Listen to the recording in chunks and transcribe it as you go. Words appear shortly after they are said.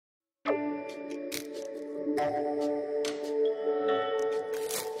The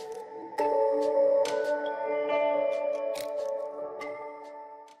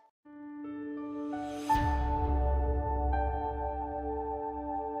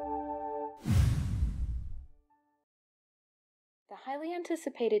highly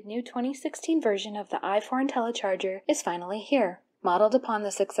anticipated new 2016 version of the i4 IntelliCharger is finally here. Modeled upon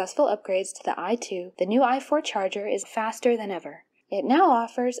the successful upgrades to the i2, the new i4 charger is faster than ever. It now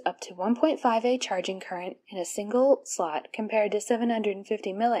offers up to 1.5A charging current in a single slot compared to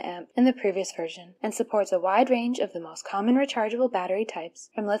 750 mA in the previous version, and supports a wide range of the most common rechargeable battery types,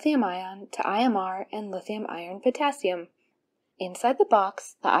 from lithium-ion to IMR and lithium iron potassium. Inside the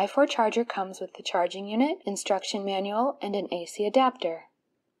box, the i4 charger comes with the charging unit, instruction manual, and an AC adapter.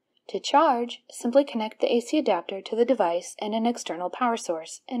 To charge, simply connect the AC adapter to the device and an external power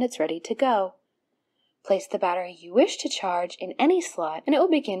source, and it's ready to go. Place the battery you wish to charge in any slot, and it will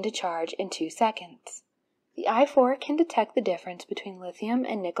begin to charge in 2 seconds. The i4 can detect the difference between lithium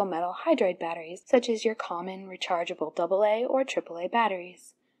and nickel metal hydride batteries, such as your common rechargeable AA or AAA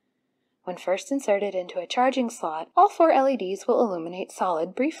batteries. When first inserted into a charging slot, all 4 LEDs will illuminate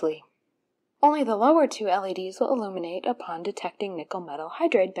solid briefly. Only the lower 2 LEDs will illuminate upon detecting nickel metal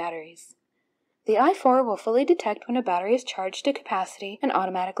hydride batteries. The i4 will fully detect when a battery is charged to capacity and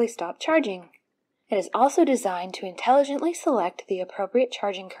automatically stop charging. It is also designed to intelligently select the appropriate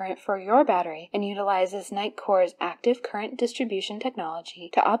charging current for your battery and utilizes Nitecore's active current distribution technology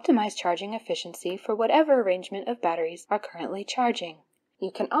to optimize charging efficiency for whatever arrangement of batteries are currently charging.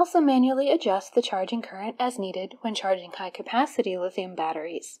 You can also manually adjust the charging current as needed when charging high-capacity lithium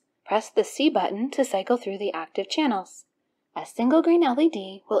batteries. Press the C button to cycle through the active channels. A single green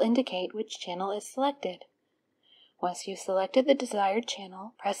LED will indicate which channel is selected. Once you've selected the desired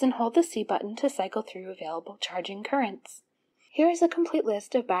channel, press and hold the C button to cycle through available charging currents. Here is a complete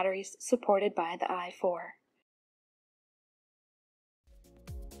list of batteries supported by the i4.